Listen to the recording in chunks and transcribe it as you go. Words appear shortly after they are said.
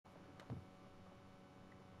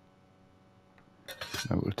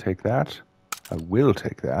I will take that. I will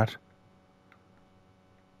take that.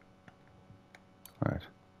 Right.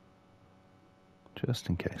 Just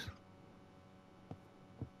in case.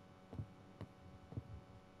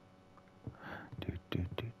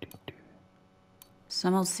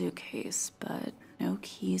 Some old suitcase, but no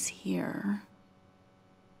keys here.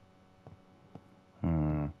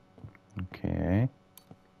 Okay.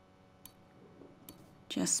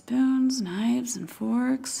 Just spoons, knives, and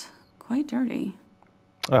forks. Quite dirty.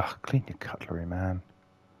 Ugh, clean your cutlery, man.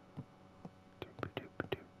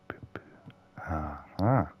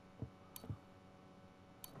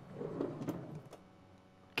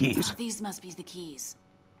 Keys. Oh, these must be the keys.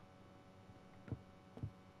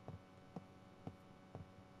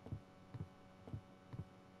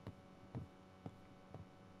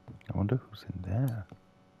 I wonder who's in there.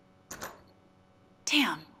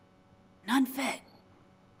 Damn. None fit.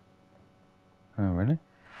 Oh, really?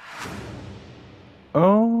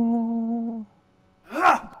 Oh.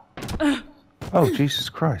 Oh, Jesus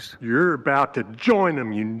Christ. You're about to join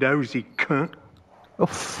them, you nosy cunt. Oh,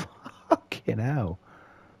 fucking hell.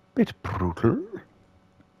 Bit brutal.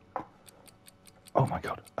 Oh, my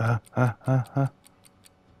God.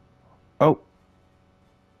 Oh.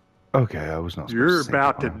 Okay, I was not supposed You're to say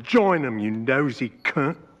about to that. join them, you nosy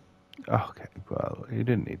cunt. Okay, well, you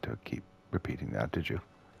didn't need to keep repeating that, did you?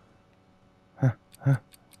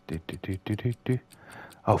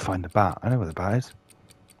 Oh, find the bat. I know where the bat is.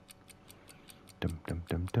 Dum dum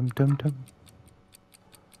dum dum dum dum.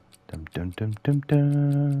 Dum dum dum dum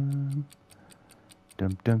dum.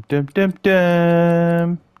 Dum dum dum dum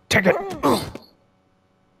dum. Take it.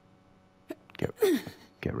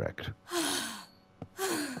 Get wrecked.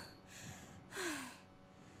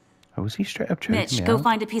 Oh, was he straight up choking Mitch, me go out?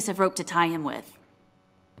 find a piece of rope to tie him with.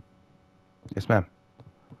 Yes, ma'am.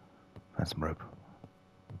 Find some rope.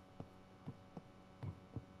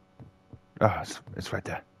 Oh, it's right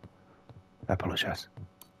there. I apologize.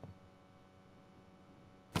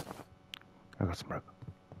 I got some rope.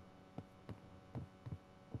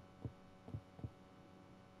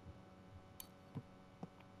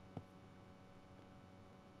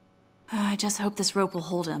 I just hope this rope will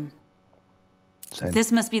hold him. Same.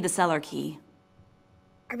 This must be the cellar key.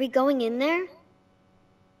 Are we going in there?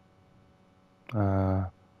 Oh,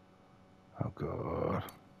 God.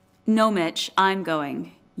 No, Mitch, I'm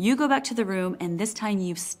going. You go back to the room, and this time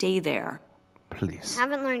you stay there. Please.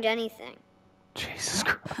 Haven't learned anything. Jesus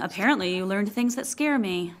Christ. Apparently, you learned things that scare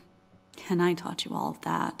me. And I taught you all of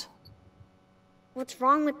that. What's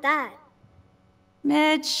wrong with that?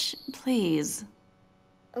 Mitch, please.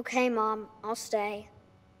 Okay, Mom, I'll stay.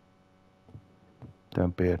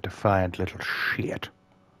 Don't be a defiant little shit.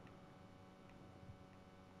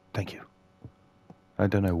 Thank you. I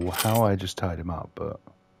don't know how I just tied him up, but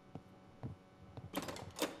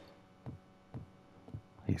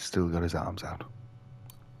he's still got his arms out.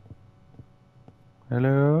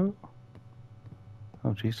 Hello?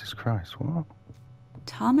 Oh, Jesus Christ, what?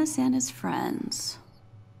 Thomas and his friends.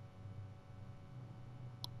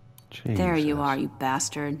 Jesus. There you are, you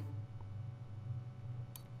bastard.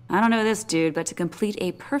 I don't know this dude, but to complete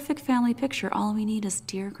a perfect family picture, all we need is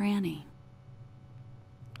dear Granny.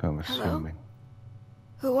 I'm Hello? assuming.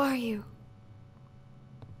 Who are you?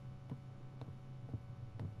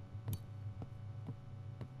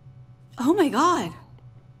 Oh my God.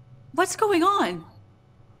 What's going on?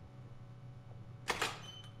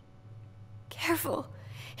 Careful.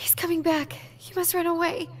 He's coming back. You must run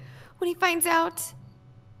away. When he finds out...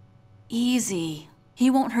 Easy.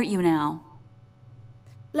 He won't hurt you now.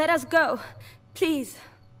 Let us go, please.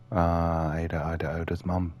 Oda's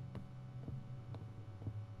mum.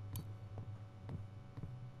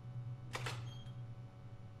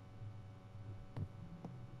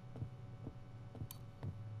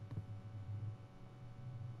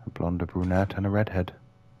 A blonde, a brunette, and a redhead.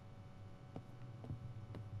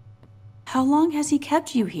 How long has he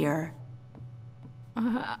kept you here?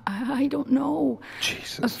 I don't know. A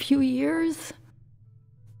Jesus. few years?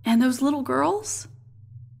 And those little girls?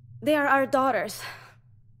 They are our daughters.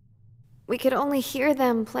 We could only hear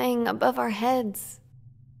them playing above our heads.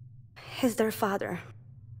 He's their father.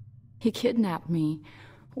 He kidnapped me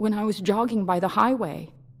when I was jogging by the highway.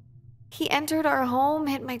 He entered our home,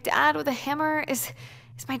 hit my dad with a hammer. Is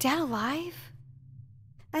my dad alive?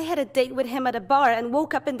 I had a date with him at a bar and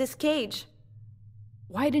woke up in this cage.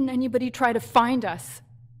 Why didn't anybody try to find us?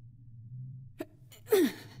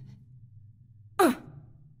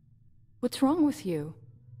 What's wrong with you?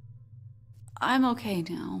 I'm okay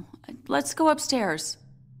now. Let's go upstairs.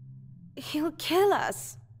 He'll kill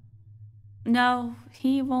us. No,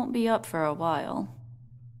 he won't be up for a while.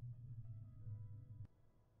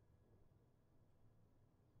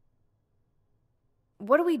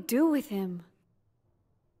 What do we do with him?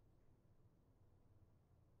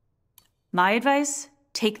 My advice?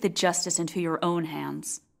 Take the justice into your own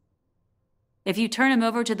hands. If you turn him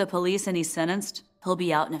over to the police and he's sentenced, he'll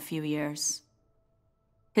be out in a few years.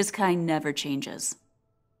 His kind never changes.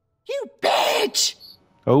 You bitch!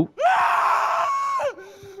 Oh.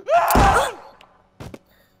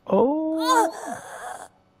 Oh.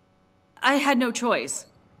 I had no choice.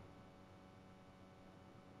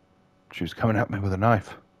 She was coming at me with a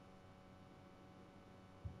knife.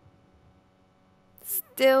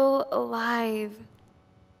 Still alive.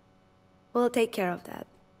 We'll take care of that.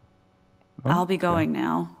 I'll be going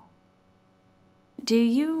now. Do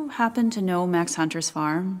you happen to know Max Hunter's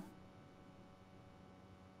farm?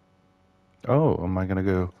 Oh, am I going to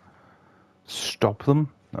go stop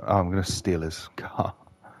them? Oh, I'm going to steal his car.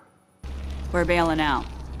 We're bailing out.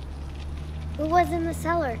 Who was in the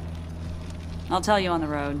cellar? I'll tell you on the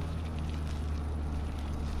road.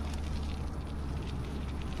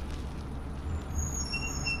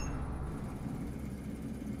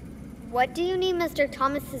 What do you need Mr.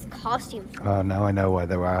 Thomas's costume for? Now I know why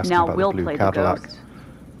they were asking Now about we'll the blue play Cadillac. the ghost.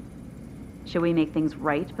 Should we make things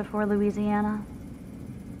right before Louisiana?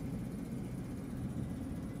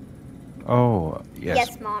 Oh, yes.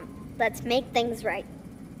 Yes, Mom. Let's make things right.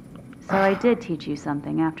 So I did teach you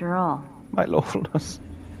something after all. My lawfulness.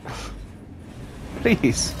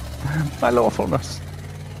 Please. My lawfulness.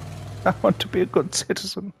 I want to be a good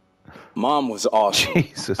citizen. Mom was awesome.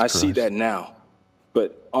 Jesus I see Christ. that now.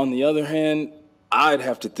 But on the other hand, I'd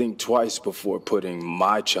have to think twice before putting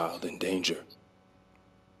my child in danger.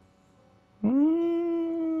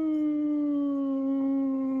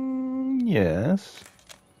 Yes.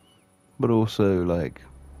 But also, like,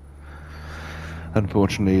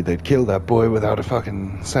 unfortunately, they'd kill that boy without a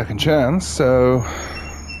fucking second chance, so...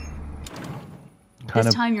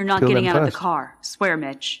 This time you're not getting out of the car. Swear,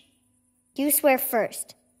 Mitch. You swear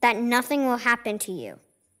first that nothing will happen to you.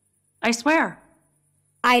 I swear.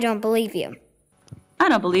 I don't believe you. I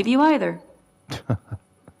don't believe you either.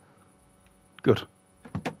 Good.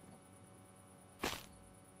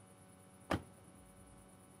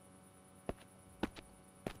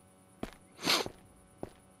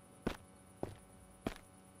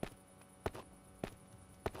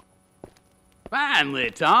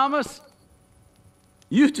 Finally, Thomas.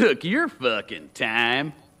 You took your fucking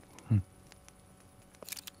time.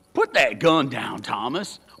 Put that gun down,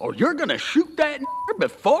 Thomas, or you're gonna shoot that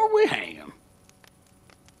before we hang him.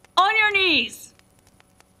 On your knees!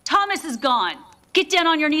 Thomas is gone. Get down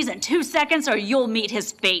on your knees in 2 seconds or you'll meet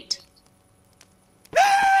his fate.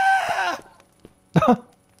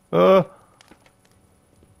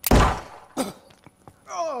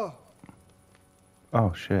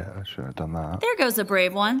 Oh shit, I should have done that. There goes a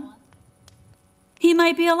brave one. He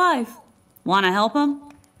might be alive. Want to help him?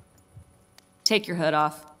 Take your hood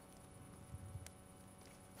off.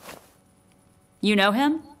 You know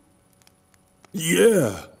him?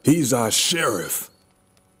 Yeah, he's our sheriff.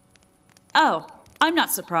 Oh, I'm not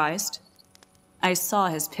surprised. I saw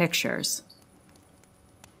his pictures.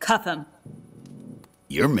 Cuff him.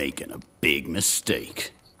 You're making a big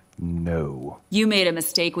mistake. No. You made a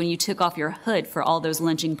mistake when you took off your hood for all those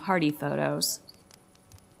lynching party photos.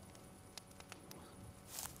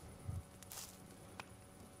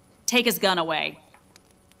 Take his gun away.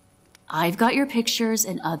 I've got your pictures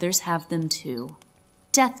and others have them too.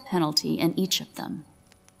 Death penalty in each of them.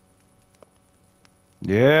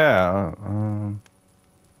 Yeah.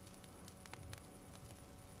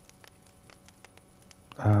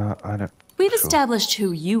 I don't... We've established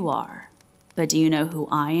who you are, but do you know who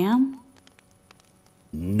I am?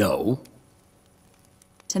 No.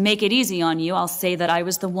 To make it easy on you, I'll say that I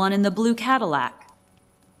was the one in the blue Cadillac.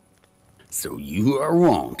 So you are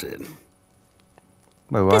wanted.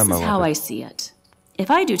 Well, This I'm is how I see it.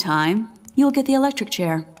 If I do time, you'll get the electric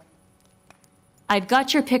chair. I've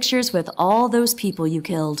got your pictures with all those people you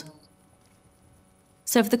killed.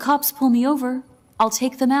 So if the cops pull me over, I'll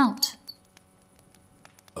take them out.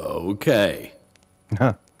 Okay.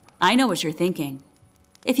 I know what you're thinking.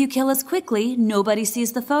 If you kill us quickly, nobody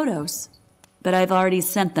sees the photos. But I've already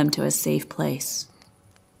sent them to a safe place.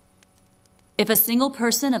 If a single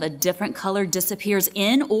person of a different color disappears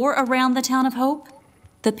in or around the town of Hope,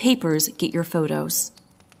 the papers get your photos.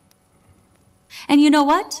 And you know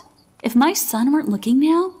what? If my son weren't looking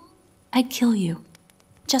now, I'd kill you.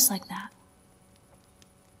 Just like that.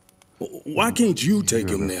 Why can't you take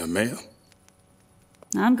him there, ma'am?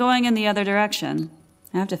 I'm going in the other direction.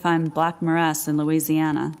 I have to find Black Morass in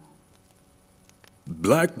Louisiana.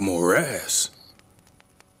 Black Morass?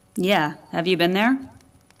 Yeah, have you been there?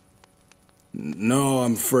 No,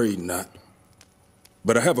 I'm afraid not.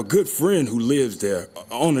 but I have a good friend who lives there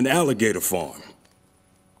on an alligator farm.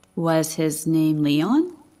 Was his name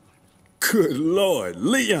Leon? Good Lord,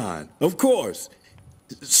 Leon, of course.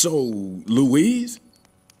 So, Louise?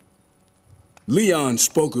 Leon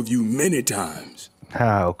spoke of you many times.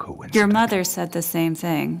 How coincidental. Your mother said the same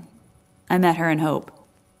thing. I met her in Hope.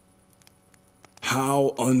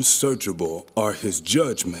 How unsearchable are his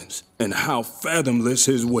judgments, and how fathomless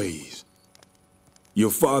his ways.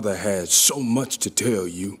 Your father had so much to tell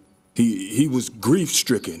you. He was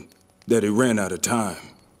grief-stricken that he ran out of time.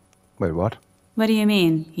 Wait, what? What do you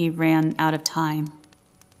mean, he ran out of time?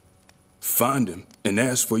 Find him and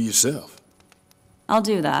ask for yourself. I'll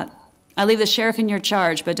do that. I leave the sheriff in your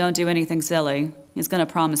charge, but don't do anything silly. He's gonna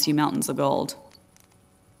promise you mountains of gold.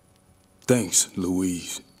 Thanks,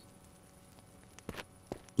 Louise.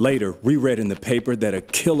 Later, we read in the paper that a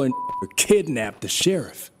killer kidnapped the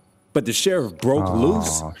sheriff. But the sheriff broke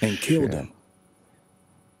loose and killed him.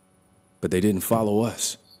 But they didn't follow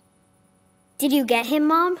us. Did you get him,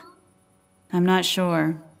 Mom? I'm not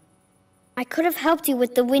sure. I could have helped you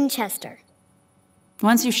with the Winchester.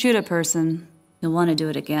 Once you shoot a person, you'll want to do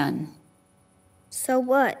it again. So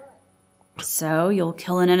what? So you'll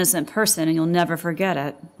kill an innocent person and you'll never forget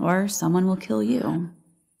it. Or someone will kill you.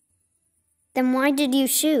 Then why did you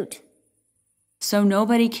shoot? So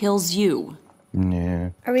nobody kills you. Yeah.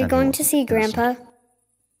 Are we going to see Grandpa?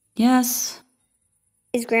 Yes.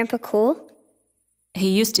 Is Grandpa cool? He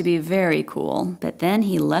used to be very cool, but then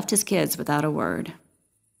he left his kids without a word.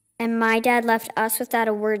 And my dad left us without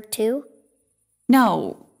a word too?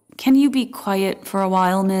 No. Can you be quiet for a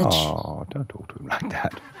while, Mitch? Oh, don't talk to him like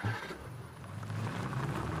that.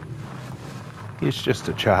 He's just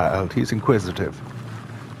a child. He's inquisitive.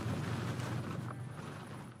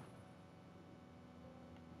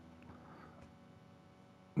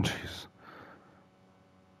 Jeez.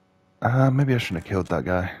 Maybe I shouldn't have killed that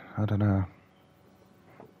guy. I don't know.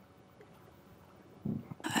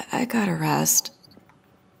 I gotta rest.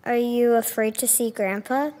 Are you afraid to see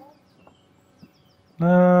Grandpa?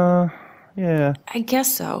 Yeah. I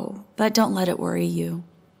guess so, but don't let it worry you.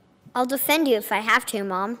 I'll defend you if I have to,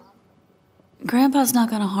 Mom. Grandpa's not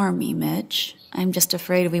gonna harm me, Mitch. I'm just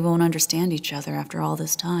afraid we won't understand each other after all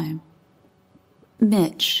this time.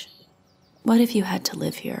 Mitch, what if you had to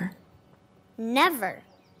live here? Never.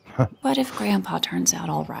 What if Grandpa turns out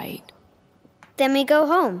all right? Then we go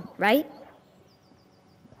home, right?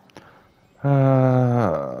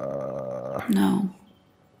 No.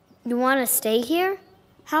 You want to stay here?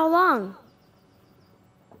 How long?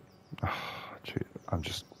 Gee, I'm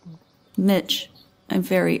just... Mitch, I'm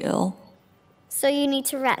very ill. So you need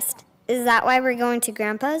to rest. Is that why we're going to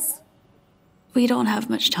Grandpa's? We don't have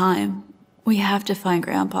much time. We have to find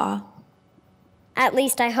Grandpa. At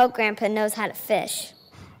least I hope Grandpa knows how to fish.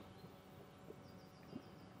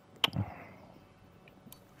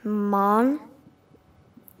 Mom?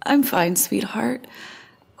 I'm fine, sweetheart.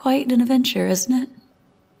 Quite an adventure, isn't it?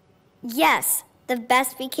 Yes, the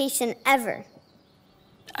best vacation ever.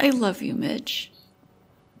 I love you, Mitch.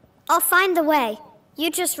 I'll find the way. You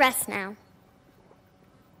just rest now.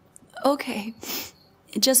 Okay.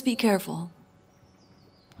 Just be careful.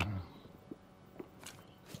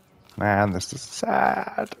 Man, this is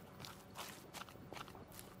sad.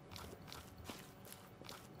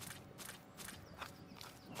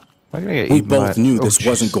 We both knew this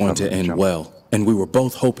wasn't going to end well, and we were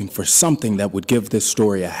both hoping for something that would give this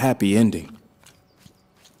story a happy ending.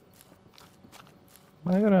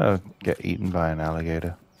 Am I gonna get eaten by an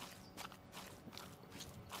alligator?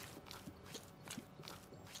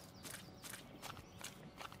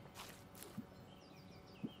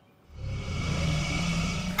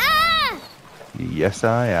 Ah! Yes,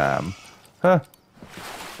 I am. Huh.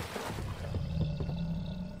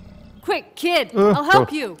 Quick, kid, I'll help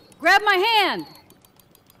God. you. Grab my hand.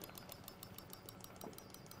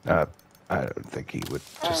 I don't think he would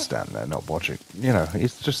just stand there not watching. You know,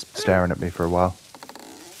 he's just staring at me for a while.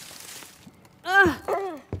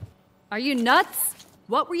 Are you nuts?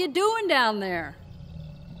 What were you doing down there?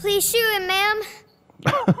 Please shoot him, ma'am.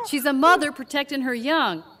 She's a mother protecting her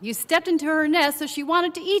young. You stepped into her nest so she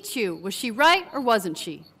wanted to eat you. Was she right or wasn't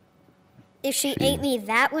she? If she ate me,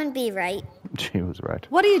 that wouldn't be right. She was right.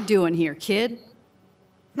 What are you doing here, kid?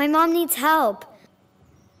 My mom needs help.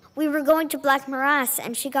 We were going to Black Morass,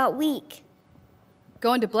 and she got weak.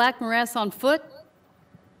 Going to Black Morass on foot?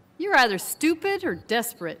 You're either stupid or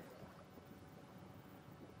desperate.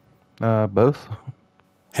 Both?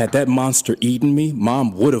 Had that monster eaten me,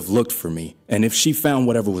 Mom would have looked for me, and if she found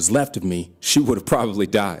whatever was left of me, she would have probably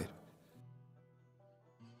died.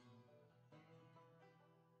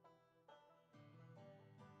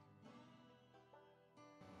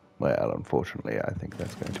 Well, unfortunately, I think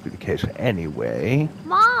that's going to be the case anyway.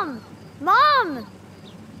 Mom! Mom!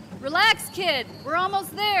 Relax, kid. We're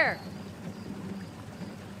almost there.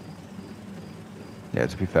 Yeah,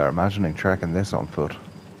 to be fair, imagining tracking this on foot.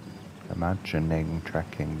 Imagine.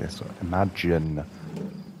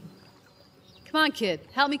 Come on, kid.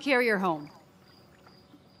 Help me carry her home.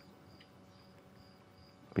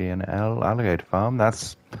 B&L Alligator Farm.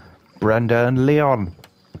 That's Brenda and Leon.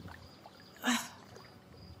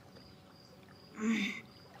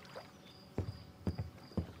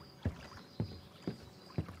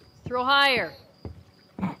 Throw higher.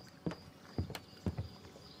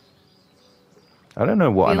 I don't know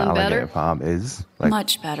what Feeling an alligator better? farm is. Like,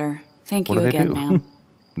 Much better. Thank what you do they again, do? ma'am.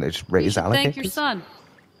 They just You raise should alligators? thank your son.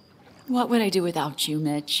 What would I do without you,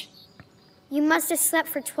 Mitch? You must have slept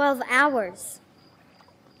for 12 hours.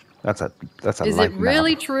 That's a Is light it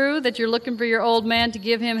really nap. true that you're looking for your old man to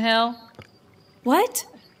give him hell? What?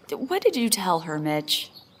 What did you tell her,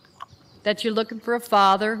 Mitch? That you're looking for a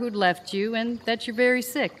father who'd left you and that you're very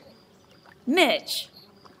sick? Mitch!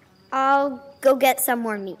 I'll go get some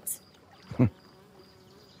more meat.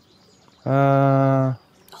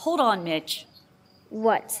 Hold on, Mitch.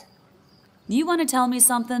 What? You want to tell me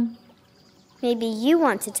something? Maybe you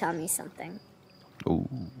want to tell me something. Ooh.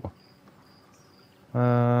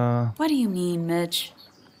 What do you mean, Mitch?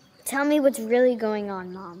 Tell me what's really going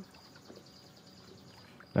on, Mom.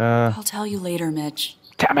 I'll tell you later, Mitch.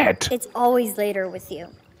 Damn it! It's always later with you.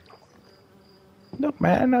 Look,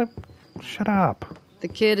 man, shut up. The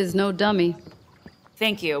kid is no dummy.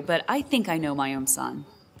 Thank you, but I think I know my own son.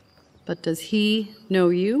 But does he know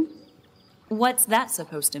you? What's that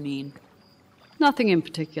supposed to mean? Nothing in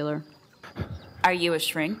particular. Are you a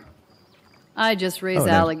shrink? I just raise Oh,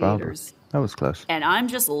 there's alligators. Barbara. That was close. And I'm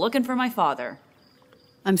just looking for my father.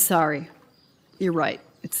 I'm sorry. You're right.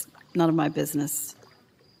 It's none of my business.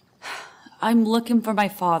 I'm looking for my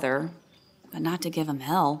father, but not to give him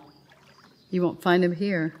hell. You won't find him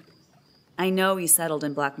here. I know he settled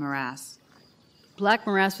in Black Morass. Black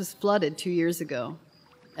Morass was flooded 2 years ago.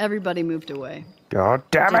 Everybody moved away. God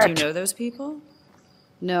damn it! Did you know those people?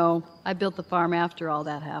 No, I built the farm after all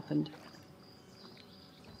that happened.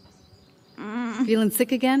 Feeling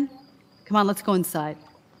sick again? Come on, let's go inside.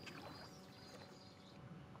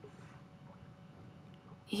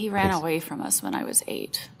 He ran away from us when I was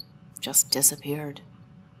 8. Just disappeared.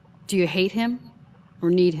 Do you hate him or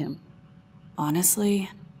need him? Honestly,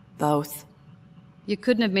 both. You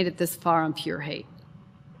couldn't have made it this far on pure hate.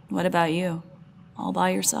 What about you? All by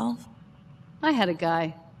yourself? I had a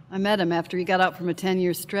guy. I met him after he got out from a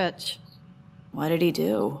 10-year stretch. What did he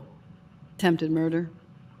do? Attempted murder.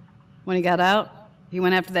 When he got out, he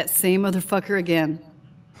went after that same motherfucker again.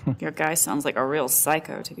 Your guy sounds like a real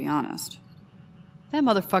psycho, to be honest. That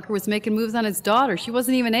motherfucker was making moves on his daughter. She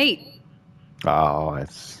wasn't even 8. Oh,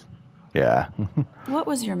 it's... yeah. What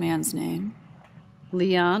was your man's name?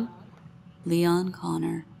 Leon? Leon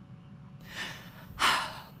Connor.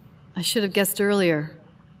 I should have guessed earlier.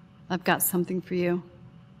 I've got something for you.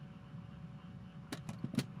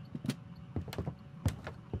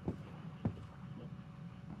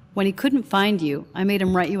 When he couldn't find you, I made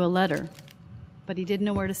him write you a letter, but he didn't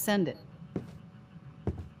know where to send it.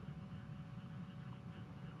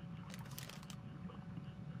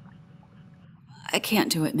 I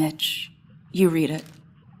can't do it, Mitch. You read it.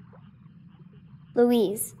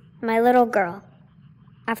 Louise, my little girl.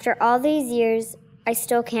 After all these years, I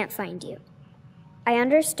still can't find you. I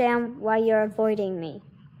understand why you're avoiding me.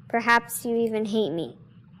 Perhaps you even hate me.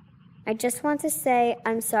 I just want to say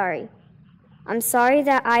I'm sorry. I'm sorry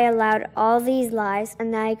that I allowed all these lies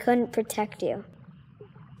and that I couldn't protect you.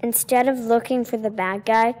 Instead of looking for the bad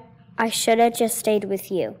guy, I should have just stayed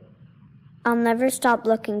with you. I'll never stop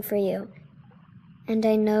looking for you. And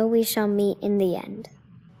I know we shall meet in the end.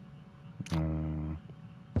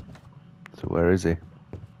 So where is he?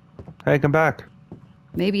 Hey, come back.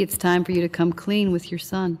 Maybe it's time for you to come clean with your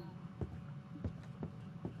son.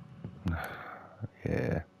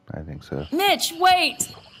 Yeah, I think so. Mitch,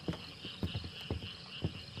 wait!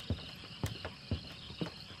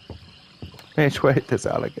 Mitch, wait, there's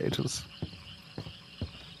alligators.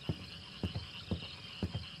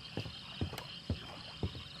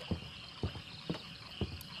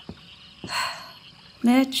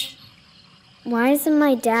 Mitch? Why isn't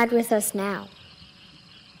my dad with us now?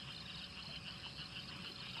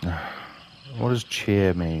 What does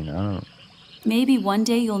cheer mean? I don't... Maybe one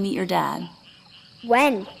day you'll meet your dad.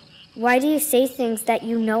 When? Why do you say things that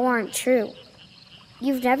you know aren't true?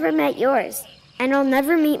 You've never met yours, and I'll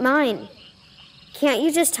never meet mine. Can't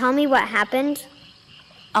you just tell me what happened?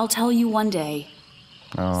 I'll tell you one day.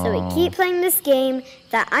 So we keep playing this game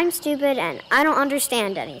that I'm stupid and I don't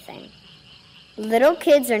understand anything. Little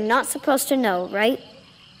kids are not supposed to know, right?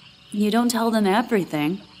 You don't tell them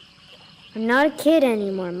everything. I'm not a kid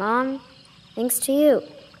anymore, Mom. Thanks to you.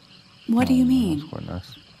 What do you mean? That's quite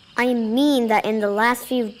nice. I mean that in the last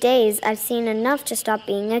few days, I've seen enough to stop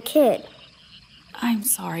being a kid. I'm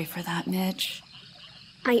sorry for that, Mitch.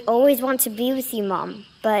 I always want to be with you, Mom,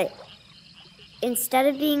 but instead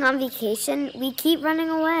of being on vacation, we keep running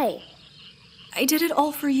away. I did it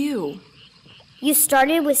all for you. You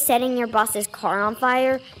started with setting your boss's car on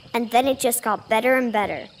fire, and then it just got better and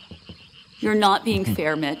better. You're not being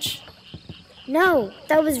fair, Mitch. No,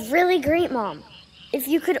 that was really great, Mom. If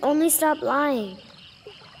you could only stop lying.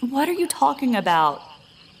 What are you talking about?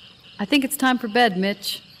 I think it's time for bed,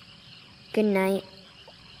 Mitch. Good night.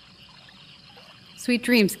 Sweet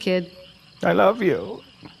dreams, kid. I love you.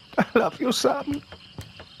 I love you, son.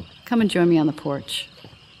 Come and join me on the porch.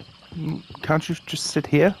 Can't you just sit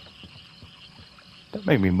here? Don't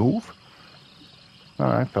make me move. All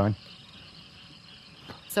right, fine.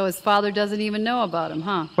 So his father doesn't even know about him,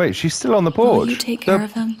 huh? Wait, she's still on the porch. Will you take care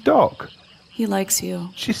of him? Dog. He likes you.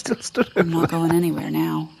 She still stood over I'm not going anywhere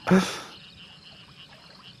now.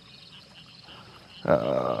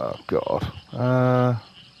 Oh, God.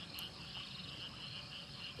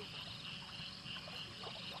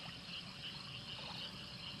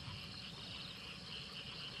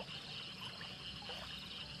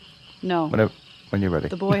 No. When you're ready.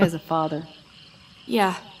 The boy has a father.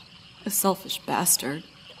 Yeah, a selfish bastard.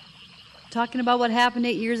 Talking about what happened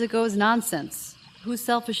 8 years ago is nonsense. Who's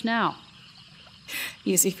selfish now?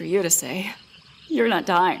 Easy for you to say. You're not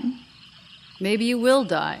dying. Maybe you will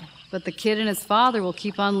die, but the kid and his father will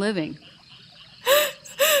keep on living.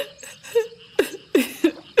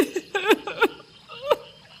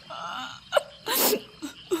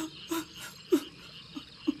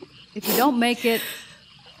 If you don't make it,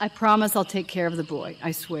 I promise I'll take care of the boy.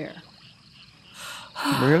 I swear.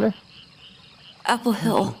 Really? Apple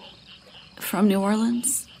Hill. From New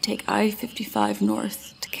Orleans, take I-55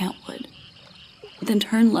 north to Kentwood. Then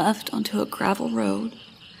turn left onto a gravel road.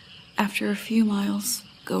 After a few miles,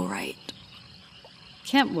 go right.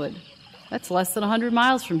 Kentwood? That's less than 100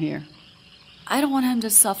 miles from here. I don't want him to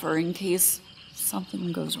suffer in case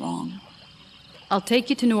something goes wrong. I'll take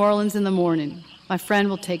you to New Orleans in the morning. My friend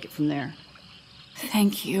will take it from there.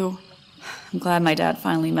 Thank you. I'm glad my dad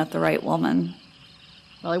finally met the right woman.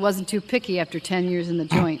 Well, he wasn't too picky after 10 years in the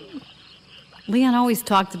joint. Leon always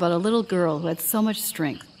talked about a little girl who had so much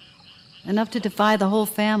strength. Enough to defy the whole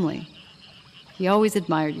family. He always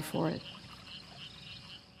admired you for it.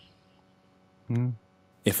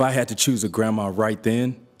 If I had to choose a grandma right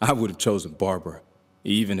then, I would have chosen Barbara,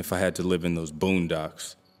 even if I had to live in those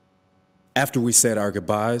boondocks. After we said our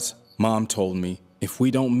goodbyes, Mom told me, if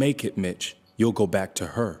we don't make it, Mitch, you'll go back to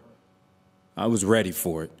her. I was ready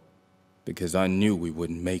for it, because I knew we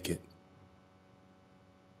wouldn't make it.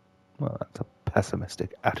 Well, that's a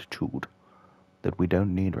pessimistic attitude that we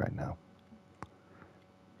don't need right now.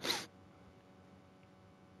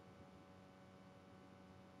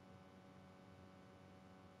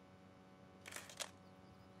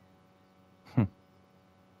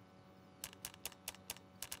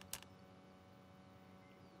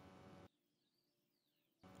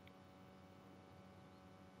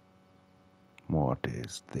 What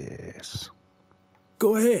is this?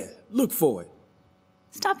 Go ahead, look for it.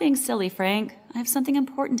 Stop being silly, Frank. I have something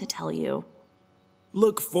important to tell you.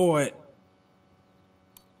 Look for it.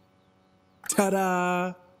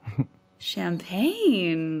 Ta-da!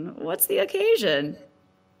 Champagne. What's the occasion?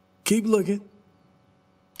 Keep looking.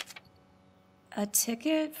 A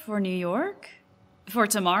ticket for New York? For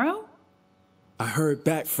tomorrow? I heard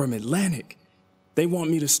back from Atlantic. They want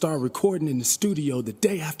me to start recording in the studio the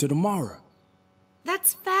day after tomorrow.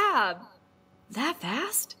 That's fab. That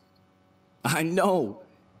fast? I know.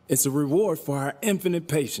 It's a reward for our infinite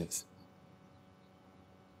patience.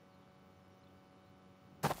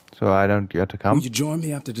 So I don't get to come? Will you join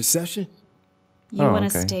me after the session? You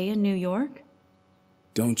want to stay in New York?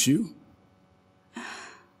 Don't you?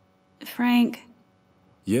 Frank.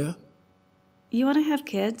 Yeah? You want to have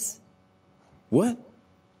kids? What?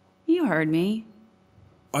 You heard me.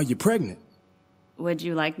 Are you pregnant? Would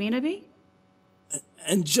you like me to be?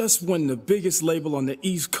 And just when the biggest label on the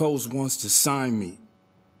East Coast wants to sign me.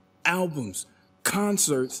 Albums,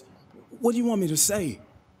 concerts, what do you want me to say?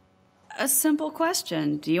 A simple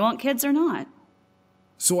question. Do you want kids or not?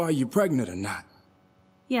 So are you pregnant or not?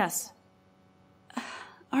 Yes.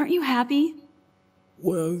 Aren't you happy?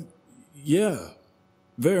 Well, yeah,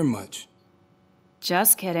 very much.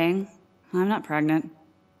 Just kidding. I'm not pregnant.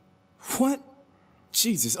 What?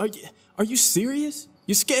 Jesus, are you serious?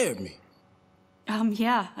 You scared me.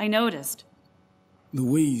 Yeah, I noticed.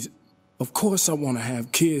 Louise, of course I want to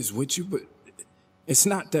have kids with you, but it's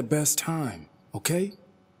not the best time, okay?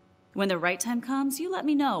 When the right time comes, you let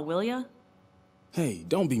me know, will ya? Hey,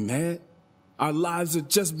 don't be mad. Our lives are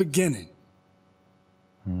just beginning.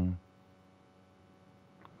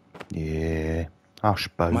 Yeah, I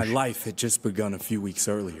suppose. My life had just begun a few weeks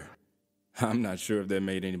earlier. I'm not sure if that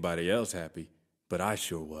made anybody else happy, but I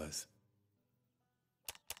sure was.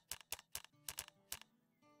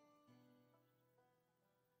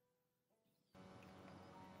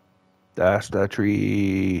 That's the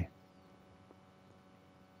tree.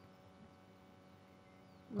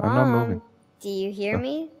 I'm not moving. Mom, do you hear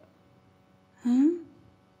me? Hmm?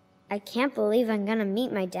 I can't believe I'm gonna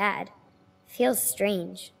meet my dad. Feels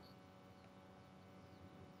strange.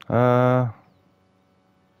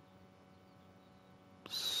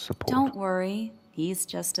 Support. Don't worry. He's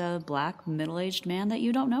just a black, middle-aged man that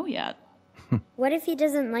you don't know yet. What if he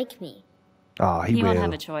doesn't like me? Oh, he You will. won't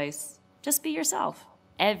have a choice. Just be yourself.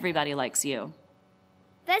 Everybody likes you.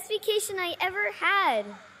 Best vacation I ever had.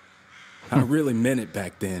 I really meant it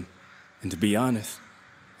back then, and to be honest,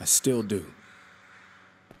 I still do.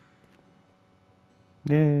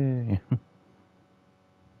 Yay.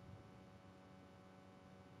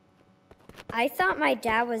 I thought my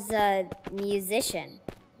dad was a musician,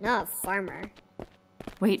 not a farmer.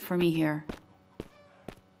 Wait for me here.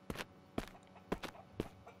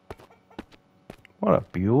 What a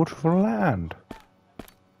beautiful land.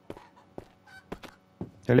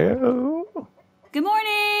 Hello? Good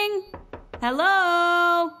morning!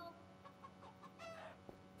 Hello!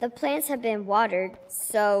 The plants have been watered,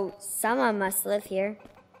 so someone must live here.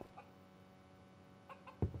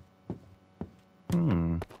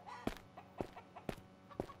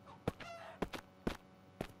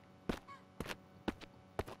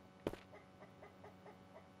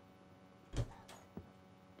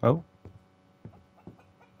 Oh.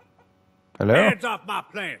 Hello? Hands off my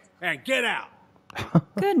plants and get out!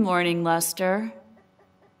 Good morning, Lester.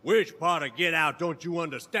 Which part of get out don't you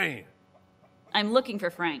understand? I'm looking for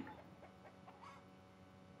Frank.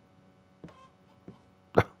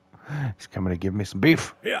 He's coming to give me some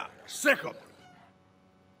beef. Here, sick 'em.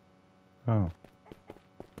 Oh.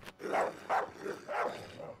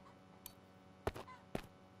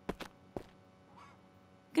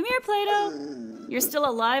 Come here, Plato. You're still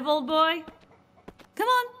alive, old boy? Come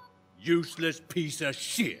on. Useless piece of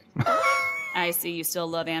shit. I see you still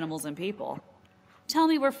love animals and people. Tell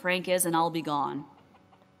me where Frank is and I'll be gone.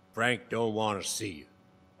 Frank don't want to see you.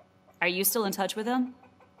 Are you still in touch with him?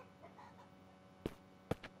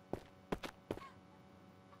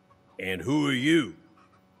 And who are you?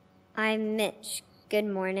 I'm Mitch. Good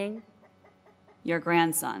morning. Your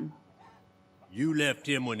grandson. You left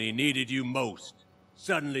him when he needed you most.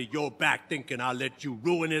 Suddenly you're back thinking I'll let you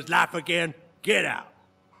ruin his life again? Get out.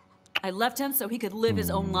 I left him so he could live his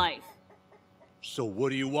own life. So what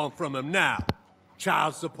do you want from him now?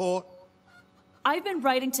 Child support? I've been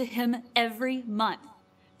writing to him every month.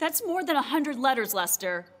 That's more than 100 letters,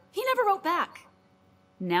 Lester. He never wrote back.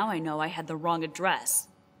 Now I know I had the wrong address.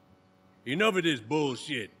 Enough of this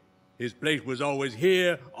bullshit. His place was always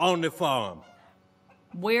here on the farm.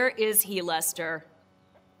 Where is he, Lester?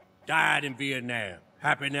 Died in Vietnam.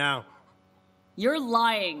 Happy now? You're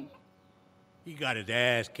lying. He got his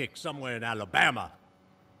ass kicked somewhere in Alabama.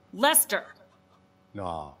 Lester!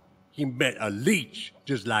 Nah, he met a leech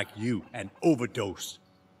just like you, an overdose.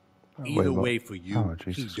 Oh, Either wait, what? way for you, Oh,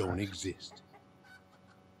 he Jesus don't Christ. exist.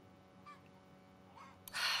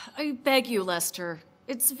 I beg you, Lester.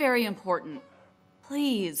 It's very important.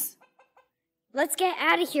 Please. Let's get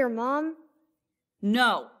out of here, Mom.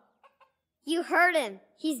 No. You heard him.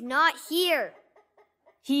 He's not here.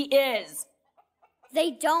 He is.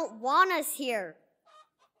 They don't want us here.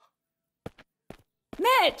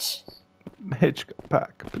 Mitch! Mitch, go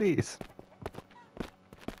back, please.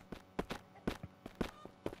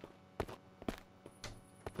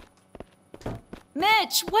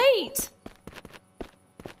 Mitch, wait!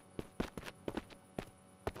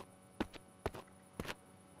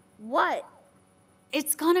 What?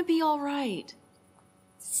 It's gonna be all right.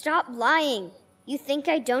 Stop lying. You think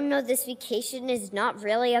I don't know this vacation is not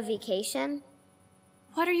really a vacation?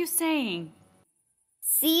 What are you saying?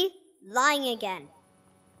 See? Lying again.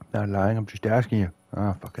 Not lying, I'm just asking you.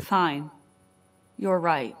 Ah, fuck it. Fine. You're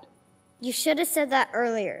right. You should have said that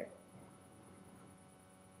earlier.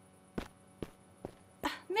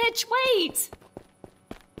 Mitch, wait!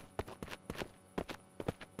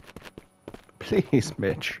 Please,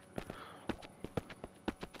 Mitch.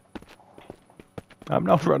 I'm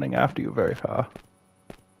not running after you very far.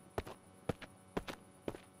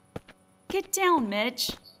 Get down, Mitch.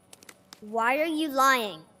 Why are you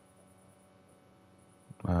lying?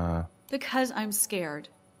 Because I'm scared.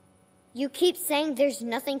 You keep saying there's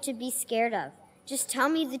nothing to be scared of. Just tell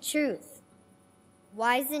me the truth.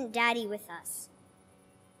 Why isn't Daddy with us?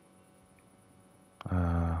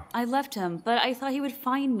 I left him, but I thought he would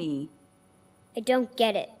find me. I don't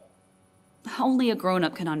get it. Only a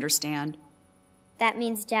grown-up can understand. That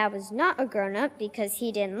means Dad was not a grown-up because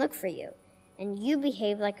he didn't look for you. And you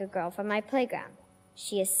behave like a girl from my playground.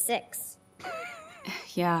 She is 6.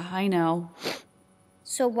 Yeah, I know.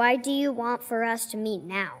 So why do you want for us to meet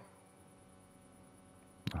now?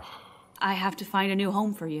 I have to find a new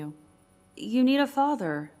home for you. You need a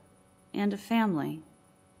father and a family.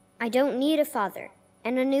 I don't need a father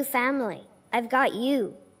and a new family. I've got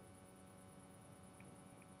you.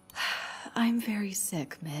 I'm very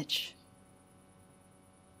sick, Mitch.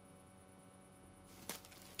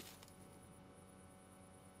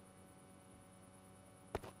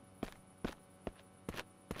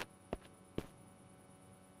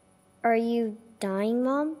 Are you dying,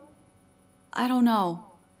 Mom? I don't know.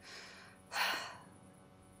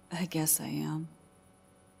 I guess I am.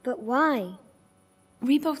 But why?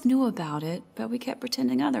 We both knew about it, but we kept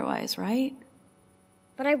pretending otherwise, right?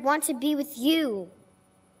 But I want to be with you.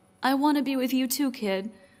 I want to be with you too, kid.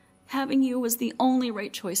 Having you was the only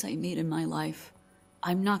right choice I made in my life.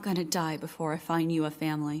 I'm not gonna die before I find you a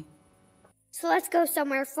family. So let's go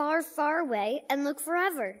somewhere far, far away and look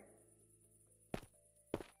forever.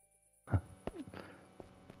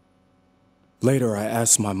 Later, I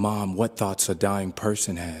asked my mom what thoughts a dying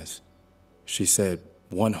person has. She said,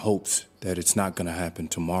 one hopes that it's not going to happen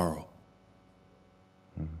tomorrow.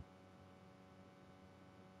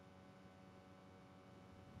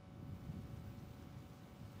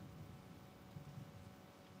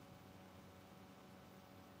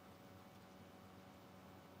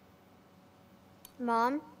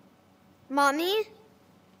 Mom? Mommy?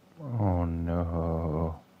 Oh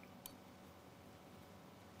no.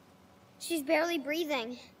 She's barely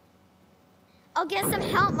breathing. I'll get some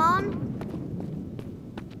help, Mom.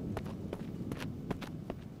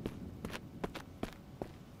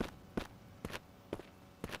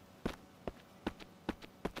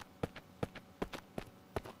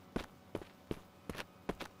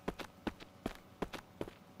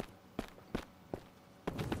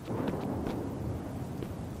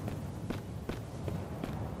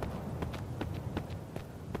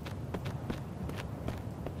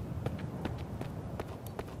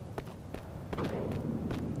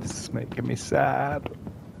 Making me sad.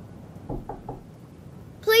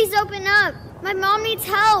 Please open up. My mom needs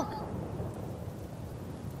help.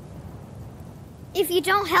 If you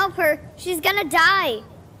don't help her, she's gonna die.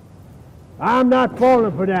 I'm not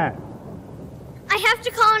falling for that. I have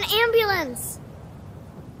to call an ambulance.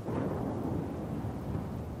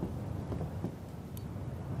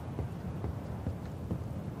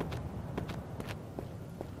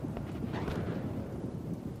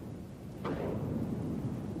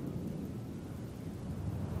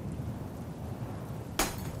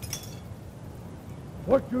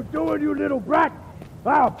 What you doing, you little brat?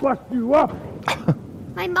 I'll bust you up.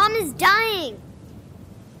 My mom is dying.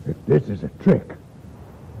 If this is a trick.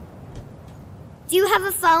 Do you have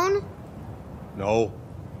a phone? No,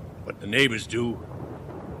 but the neighbors do.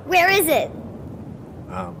 Where is it?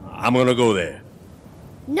 I'm gonna go there.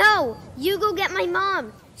 No, you go get my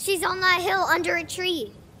mom. She's on that hill under a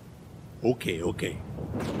tree. Okay.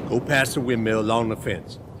 Go past the windmill along the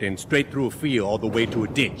fence, then straight through a field all the way to a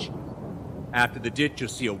ditch. After the ditch, you'll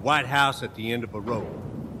see a white house at the end of a road.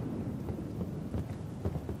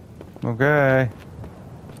 Okay.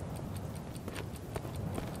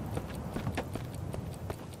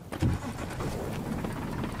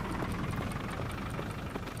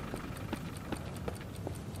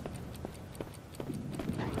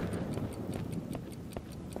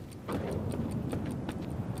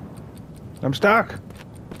 I'm stuck.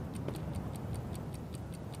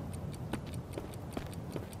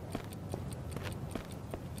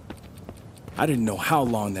 I didn't know how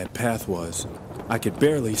long that path was. I could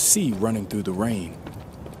barely see running through the rain.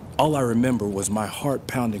 All I remember was my heart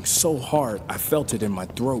pounding so hard I felt it in my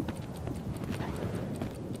throat.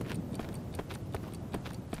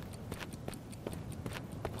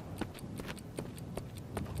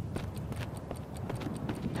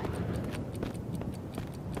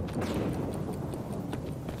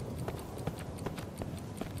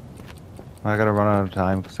 I gotta run out of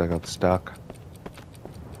time because I got stuck.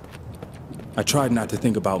 I tried not to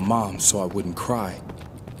think about Mom so I wouldn't cry.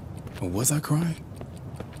 Or was I crying?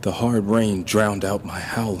 The hard rain drowned out my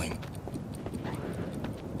howling.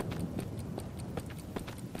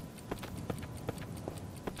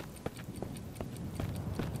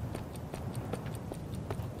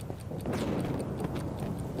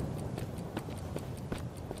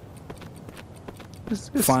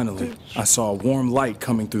 Finally, I saw a warm light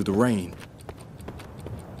coming through the rain.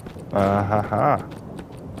 Ha ha.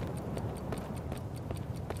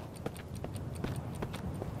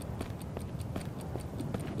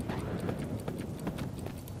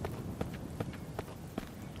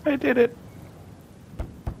 I did it.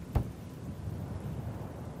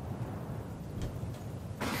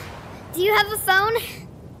 Do you have a phone?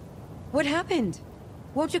 What happened?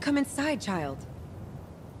 Won't you come inside, child?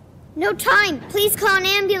 No time. Please call an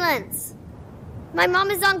ambulance. My mom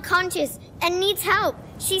is unconscious and needs help.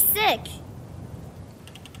 She's sick.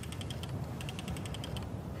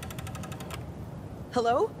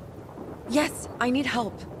 Hello? Yes, I need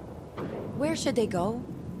help. Where should they go?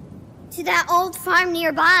 To that old farm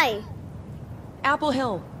nearby. Apple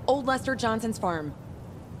Hill, Old Lester Johnson's farm.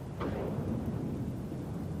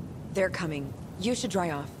 They're coming. You should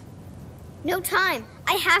dry off. No time.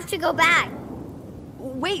 I have to go back.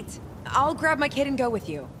 Wait! I'll grab my kid and go with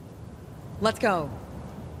you. Let's go.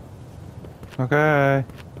 Okay. Are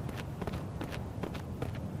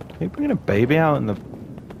you bringing a baby out in the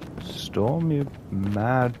storm, you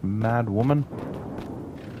mad, mad woman?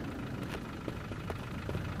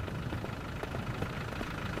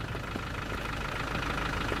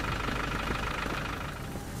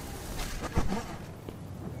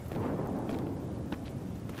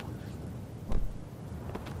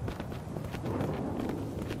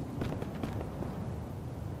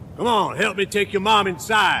 Come on, help me take your mom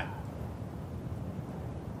inside.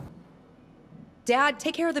 Dad,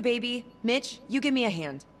 take care of the baby. Mitch, you give me a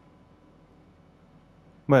hand.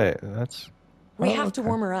 Wait, that's... We oh, have to okay.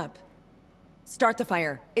 warm her up. Start the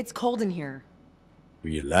fire. It's cold in here.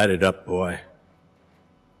 Will you light it up, boy?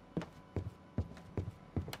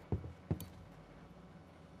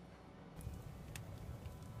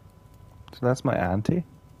 So that's my auntie?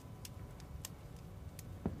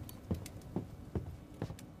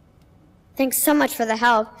 Thanks so much for the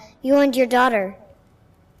help. You and your daughter.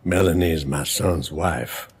 Melanie is my son's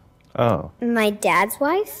wife. Oh. My dad's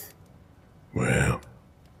wife? Well,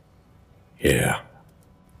 yeah.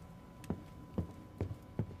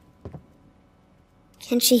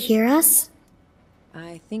 Can she hear us?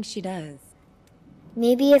 I think she does.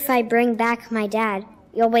 Maybe if I bring back my dad,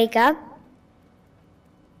 you'll wake up?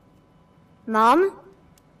 Mom?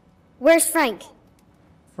 Where's Frank?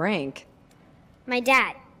 Frank? My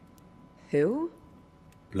dad. Who?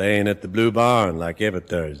 Playing at the Blue Barn like every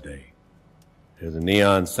Thursday. There's a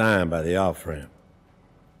neon sign by the off-ramp.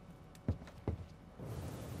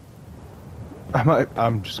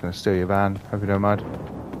 I'm just gonna steal your van, hope you don't mind.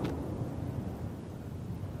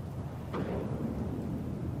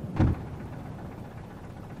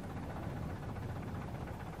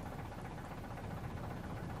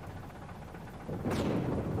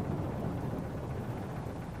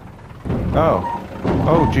 Oh.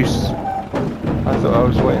 Oh, Jesus. I thought I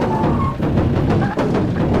was waiting.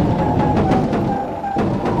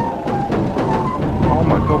 Oh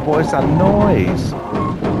my god, what is that noise?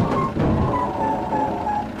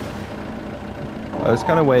 I was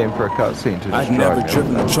kind of waiting for a cutscene to just I'd never drive me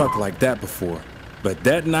driven up a there. truck like that before, but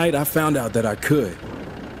that night I found out that I could.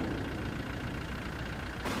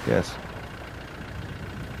 Yes.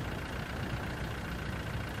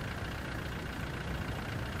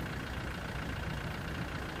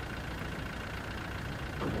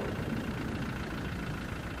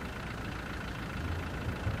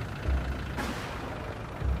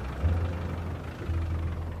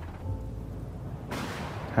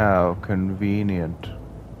 How convenient.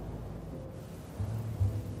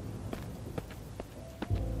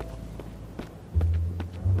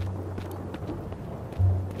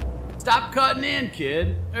 Stop cutting in,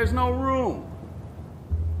 kid. There's no room.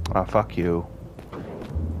 Ah, fuck you.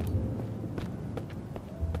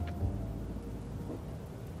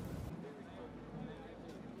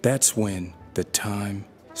 That's when the time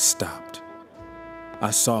stopped. I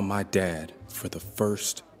saw my dad for the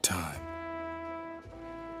first time.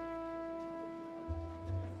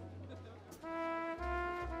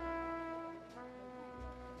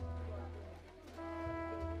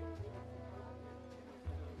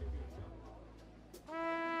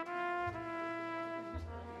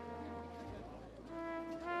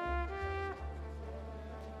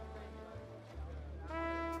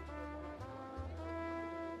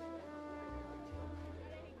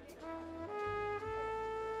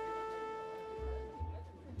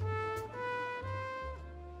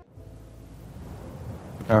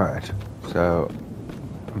 Alright, so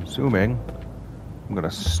I'm assuming I'm gonna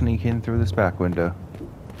sneak in through this back window.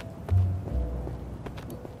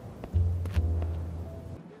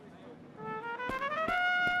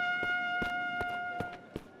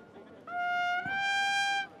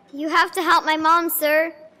 You have to help my mom,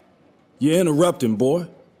 sir. You're interrupting, boy.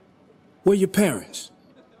 Where your parents?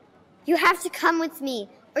 You have to come with me,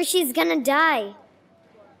 or she's gonna die.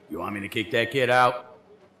 You want me to kick that kid out?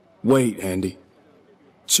 Wait, Andy.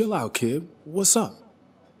 Chill out, kid. What's up?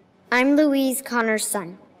 I'm Louise Connor's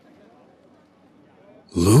son.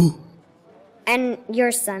 Lou? And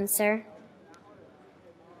your son, sir.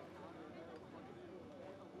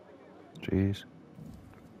 Jeez.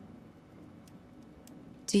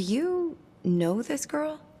 Do you know this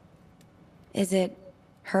girl? Is it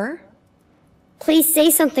her? Please say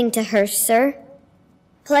something to her, sir.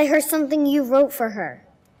 Play her something you wrote for her.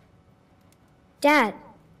 Dad.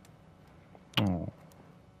 Oh.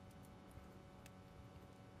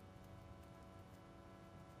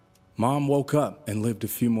 Mom woke up and lived a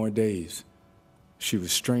few more days. She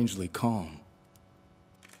was strangely calm.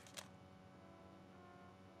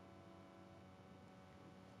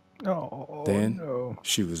 Oh, Then no.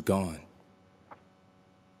 she was gone.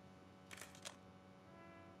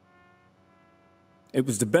 It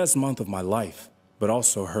was the best month of my life, but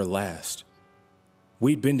also her last.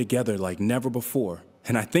 We'd been together like never before,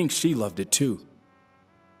 and I think she loved it too.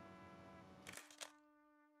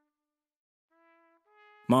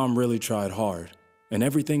 Mom really tried hard, and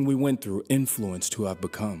everything we went through influenced who I've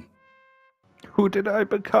become. Who did I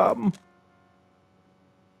become?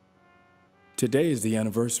 Today is the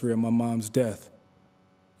anniversary of my mom's death.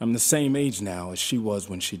 I'm the same age now as she was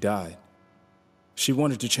when she died. She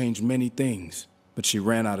wanted to change many things, but she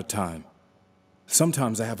ran out of time.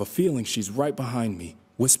 Sometimes I have a feeling she's right behind me,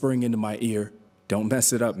 whispering into my ear, "Don't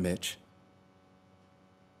mess it up, Mitch."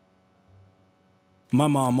 My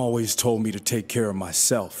mom always told me to take care of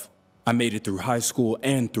myself. I made it through high school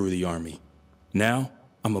and through the Army. Now,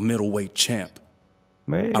 I'm a middleweight champ.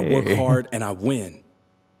 Hey. I work hard and I win.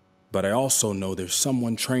 But I also know there's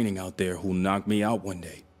someone training out there who'll knock me out one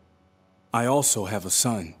day. I also have a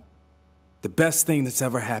son. The best thing that's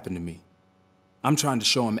ever happened to me. I'm trying to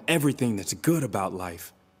show him everything that's good about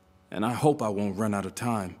life, and I hope I won't run out of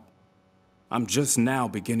time. I'm just now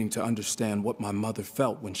beginning to understand what my mother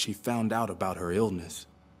felt when she found out about her illness.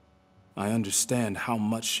 I understand how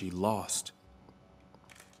much she lost.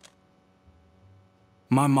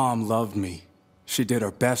 My mom loved me. She did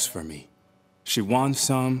her best for me. She won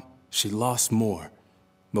some, she lost more.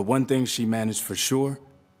 But one thing she managed for sure,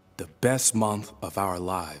 the best month of our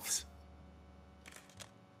lives.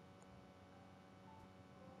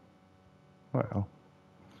 Well,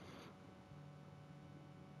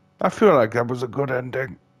 I feel like that was a good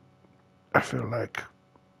ending. I feel like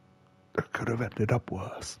it could have ended up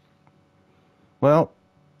worse. Well,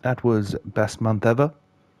 that was best month ever.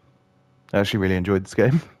 I actually really enjoyed this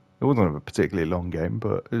game. It wasn't a particularly long game,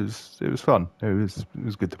 but it was fun. It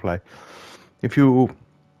was good to play. If you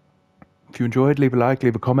enjoyed, leave a like,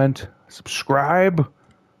 leave a comment, subscribe,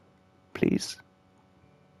 please.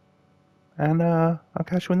 And I'll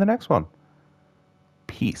catch you in the next one.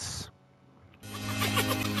 Peace.